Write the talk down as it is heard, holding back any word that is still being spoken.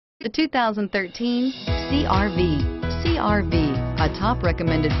The 2013 CR-V. CR-V, a top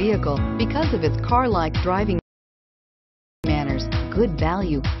recommended vehicle because of its car-like driving manners, good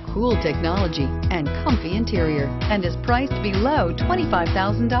value, cool technology, and comfy interior, and is priced below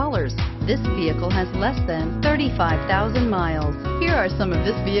 $25,000. This vehicle has less than 35,000 miles. Here are some of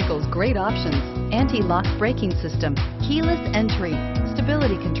this vehicle's great options: anti-lock braking system, keyless entry,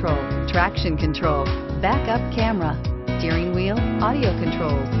 stability control, traction control, backup camera, steering wheel audio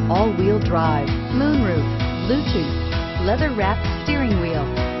controls, all-wheel drive, moonroof, Bluetooth, leather-wrapped steering wheel.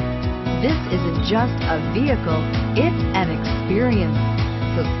 This isn't just a vehicle, it's an experience.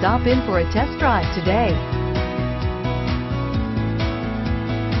 So stop in for a test drive today.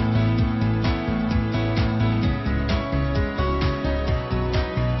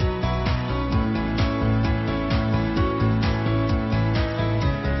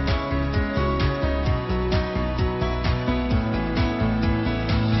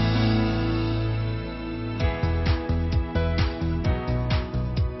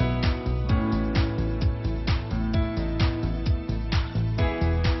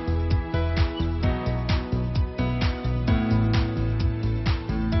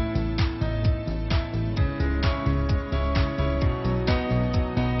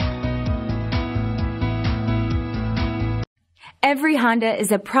 Every Honda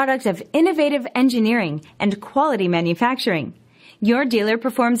is a product of innovative engineering and quality manufacturing. Your dealer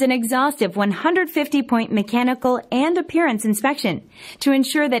performs an exhaustive 150-point mechanical and appearance inspection to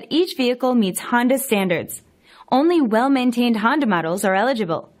ensure that each vehicle meets Honda standards. Only well-maintained Honda models are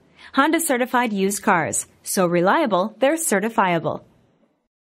eligible. Honda certified used cars, so reliable they're certifiable.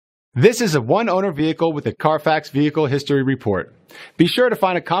 This is a one-owner vehicle with a Carfax Vehicle History Report. Be sure to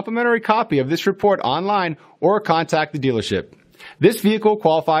find a complimentary copy of this report online or contact the dealership. This vehicle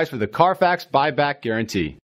qualifies for the Carfax Buyback Guarantee.